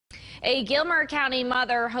A Gilmer County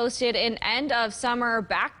mother hosted an end-of-summer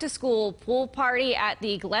back-to-school pool party at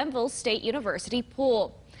the Glenville State University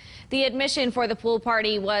Pool. The admission for the pool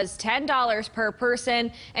party was $10 per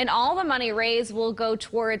person, and all the money raised will go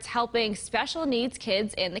towards helping special needs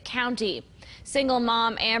kids in the county. Single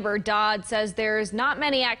mom Amber Dodd says there's not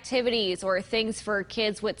many activities or things for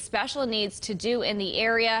kids with special needs to do in the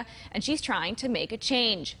area, and she's trying to make a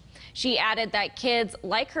change. She added that kids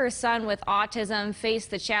like her son with autism face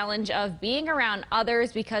the challenge of being around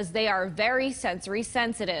others because they are very sensory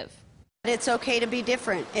sensitive. It's okay to be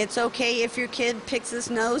different. It's okay if your kid picks his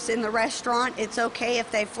nose in the restaurant. It's okay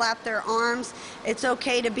if they flap their arms. It's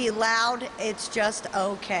okay to be loud. It's just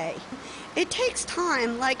okay. It takes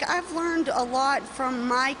time. Like, I've learned a lot from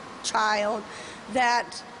my child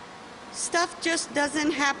that stuff just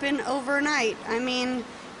doesn't happen overnight. I mean,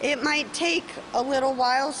 it might take a little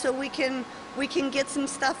while so we can get some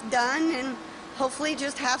stuff done and hopefully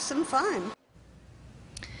just have some fun.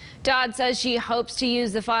 Dodd says she hopes to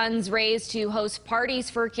use the funds raised to host parties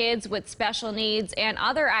for kids with special needs and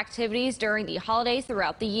other activities during the holidays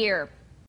throughout the year.